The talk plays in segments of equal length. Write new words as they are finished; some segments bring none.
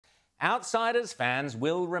Outsiders fans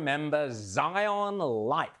will remember Zion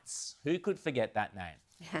Lights. Who could forget that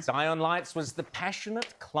name? Zion Lights was the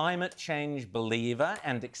passionate climate change believer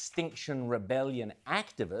and Extinction Rebellion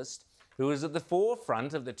activist who was at the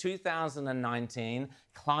forefront of the 2019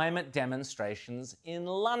 climate demonstrations in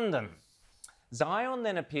London. Zion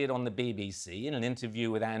then appeared on the BBC in an interview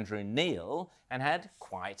with Andrew Neil and had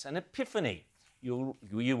quite an epiphany. You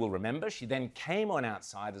will remember she then came on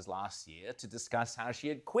Outsiders last year to discuss how she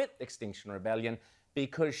had quit Extinction Rebellion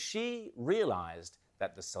because she realised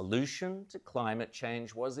that the solution to climate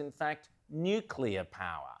change was in fact nuclear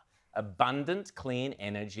power, abundant clean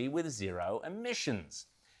energy with zero emissions.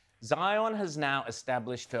 Zion has now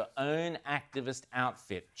established her own activist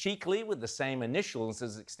outfit, cheekily with the same initials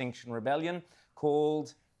as Extinction Rebellion,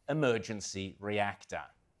 called Emergency Reactor.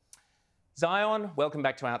 Zion, welcome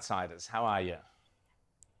back to Outsiders. How are you?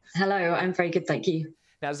 Hello, I'm very good, thank you.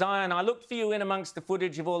 Now, Zion, I looked for you in amongst the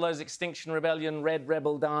footage of all those Extinction Rebellion Red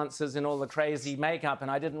Rebel dancers in all the crazy makeup,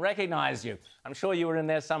 and I didn't recognise you. I'm sure you were in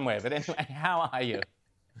there somewhere, but anyway, how are you?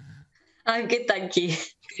 I'm good, thank you.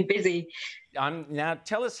 Busy. Now,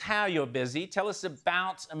 tell us how you're busy. Tell us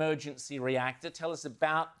about Emergency Reactor. Tell us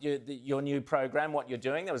about your new program, what you're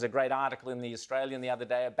doing. There was a great article in The Australian the other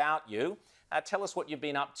day about you. Tell us what you've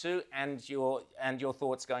been up to and your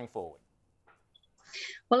thoughts going forward.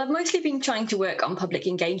 Well, I've mostly been trying to work on public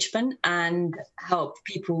engagement and help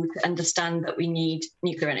people to understand that we need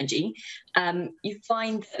nuclear energy. You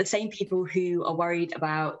find that the same people who are worried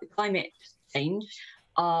about climate change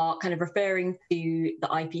are kind of referring to the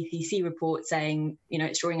IPCC report saying, you know,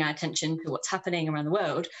 it's drawing our attention to what's happening around the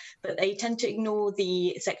world, but they tend to ignore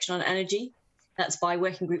the section on energy. That's by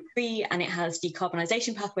Working Group 3, and it has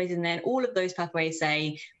decarbonisation pathways in there. And all of those pathways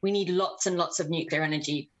say we need lots and lots of nuclear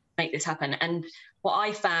energy to make this happen. And what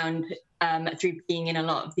I found through being in a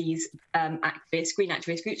lot of these green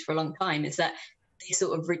activist groups for a long time is that they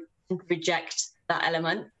sort of reject that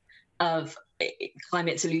element of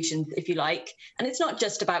climate solutions, if you like. And it's not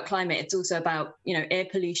just about climate, it's also about, you know, air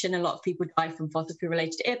pollution. A lot of people die from fossil fuel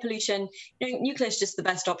related air pollution. You know, nuclear is just the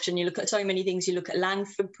best option. You look at so many things. You look at land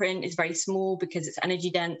footprint, it's very small because it's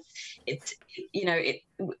energy dense.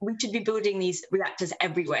 We should be building these reactors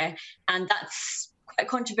everywhere. And that's quite a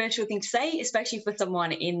controversial thing to say, especially for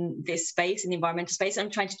someone in this space, in the environmental space.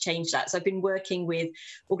 I'm trying to change that. So I've been working with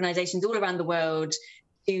organizations all around the world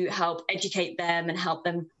to help educate them and help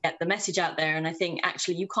them get the message out there. And I think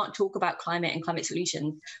actually you can't talk about climate and climate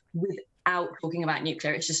solutions without talking about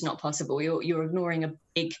nuclear. It's just not possible. You're ignoring a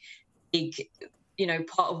big, you know,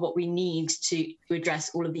 part of what we need to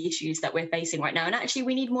address all of the issues that we're facing right now. And actually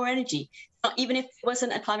we need more energy. Even if it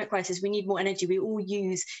wasn't a climate crisis, we need more energy. We all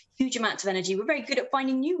use huge amounts of energy. We're very good at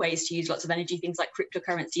finding new ways to use lots of energy, things like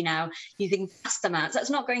cryptocurrency now, using vast amounts. That's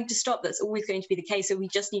not going to stop. That's always going to be the case. So we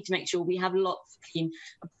just need to make sure we have lots of clean,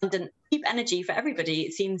 abundant, cheap energy for everybody.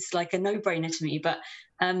 It seems like a no-brainer to me. But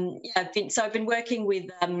I've been working with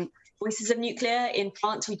Voices of Nuclear in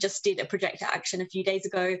France. We just did a project action a few days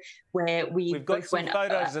ago where we've got some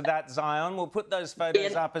photos of that, Zion. We'll put those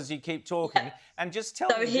photos up as you keep talking. Yeah. And just tell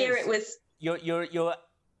me here this. It was.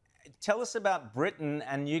 Tell us about Britain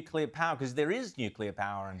and nuclear power, because there is nuclear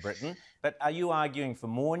power in Britain, but are you arguing for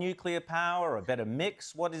more nuclear power or a better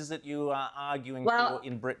mix? What is it you are arguing for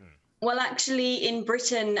in Britain? Well, actually, in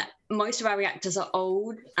Britain, most of our reactors are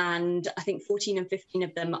old, and I think 14 and 15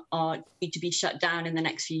 of them are due to be shut down in the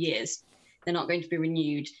next few years. They're not going to be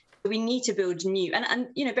renewed. We need to build new. And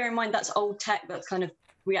you know, bear in mind, that's old tech. That's kind of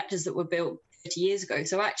reactors that were built 30 years ago.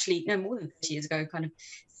 So actually, no, more than 30 years ago, kind of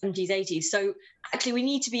 70s, 80s. So actually, we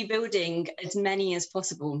need to be building as many as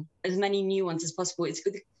possible, as many new ones as possible.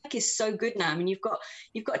 The tech is so good now. I mean, you've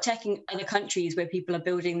got tech in other countries where people are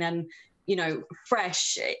building them, you know,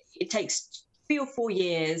 fresh. It takes 3 or 4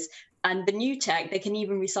 years. And the new tech, they can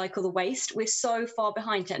even recycle the waste. We're so far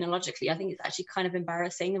behind technologically. I think it's actually kind of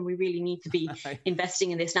embarrassing, and we really need to be investing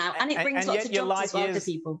in this now. And it brings lots of jobs as well to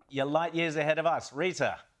people. You're light years ahead of us.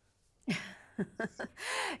 Rita.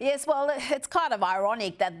 Yes, well, it's kind of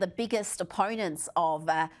ironic that the biggest opponents of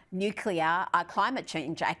nuclear are climate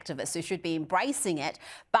change activists who should be embracing it.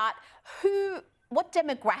 But what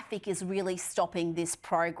demographic is really stopping this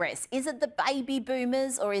progress? Is it the baby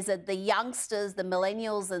boomers, or is it the youngsters, the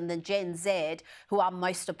millennials and the Gen Z who are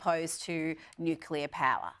most opposed to nuclear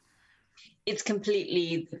power? It's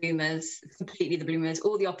completely the boomers.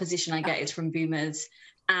 All the opposition I get is from boomers.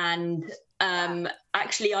 And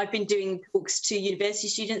actually, I've been doing talks to university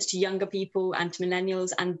students, to younger people and to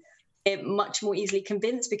millennials, and they're much more easily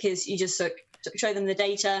convinced because you just show them the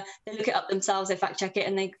data, they look it up themselves, they fact check it,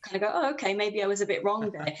 and they kind of go, oh, okay, maybe I was a bit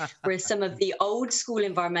wrong there. Whereas some of the old school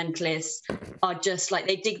environmentalists are just like,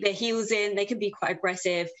 they dig their heels in, they can be quite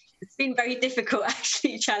aggressive. It's been very difficult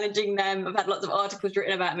actually challenging them. I've had lots of articles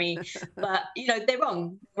written about me, but they're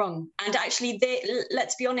wrong. And actually,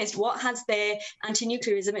 let's be honest, what has their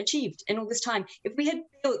anti-nuclearism achieved in all this time? If we had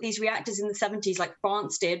built these reactors in the 70s like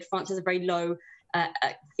France did, France has a very low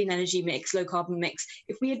clean energy mix, low carbon mix.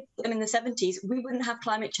 If we had built them in the 70s, we wouldn't have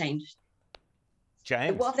climate change.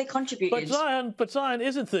 James? What have they contributed? But Zion,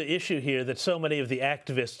 isn't the issue here that so many of the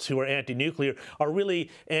activists who are anti-nuclear are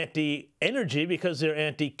really anti-energy because they're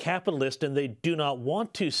anti-capitalist and they do not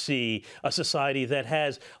want to see a society that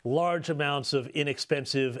has large amounts of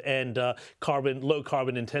inexpensive and low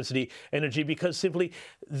carbon intensity energy, because simply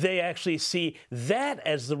they actually see that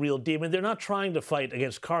as the real demon. They're not trying to fight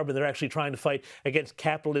against carbon. They're actually trying to fight against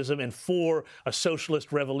capitalism and for a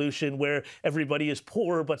socialist revolution where everybody is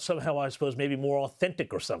poor, but somehow, I suppose, maybe more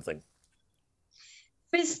authentic or something.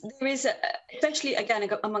 There is especially again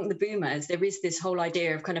among the boomers, there is this whole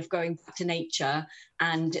idea of kind of going back to nature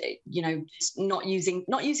and just not using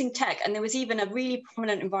tech. And there was even a really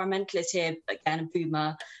prominent environmentalist here, again a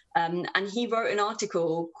boomer, and he wrote an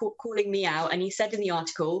article calling me out, and he said in the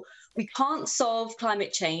article, we can't solve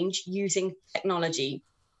climate change using technology,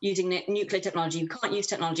 using nuclear technology. We can't use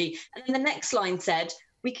technology. And then the next line said,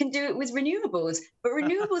 we can do it with renewables, but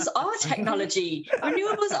renewables are technology.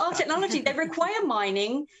 Renewables are technology. They require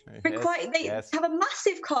mining. They have a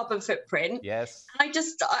massive carbon footprint. Yes. And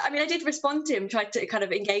I did respond to him, tried to kind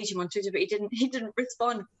of engage him on Twitter, but he didn't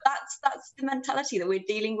respond. That's the mentality that we're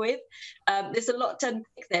dealing with. There's a lot to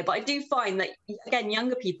unpick there, but I do find that again,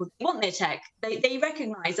 younger people want their tech. They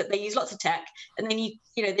recognise that they use lots of tech, and they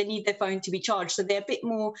need their phone to be charged, so they're a bit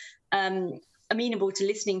more amenable to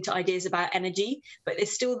listening to ideas about energy. But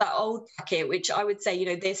there's still that old packet, which I would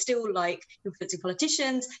say, they're still like influencing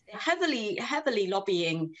politicians. They're heavily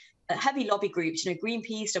lobbying, heavy lobby groups,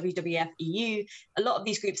 Greenpeace, WWF, EU. A lot of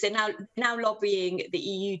these groups, they're now lobbying the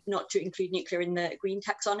EU not to include nuclear in the green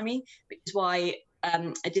taxonomy, which is why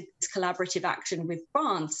I did this collaborative action with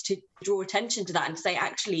France to draw attention to that and to say,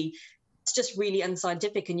 actually, it's just really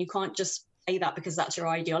unscientific, and you can't just say that because that's your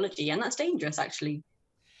ideology, and that's dangerous, actually.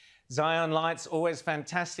 Zion Lights, always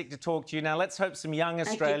fantastic to talk to you. Now, let's hope some young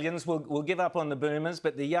Australians will give up on the boomers,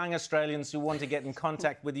 but the young Australians who want to get in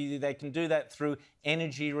contact with you, they can do that through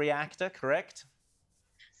Energy Reactor, correct?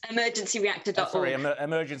 Emergencyreactor.org. Sorry,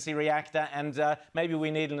 Emergency Reactor, and maybe we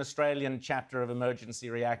need an Australian chapter of Emergency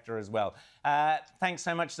Reactor as well. Thanks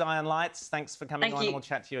so much, Zion Lights. Thanks for coming on, and we'll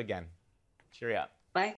chat to you again. Cheerio.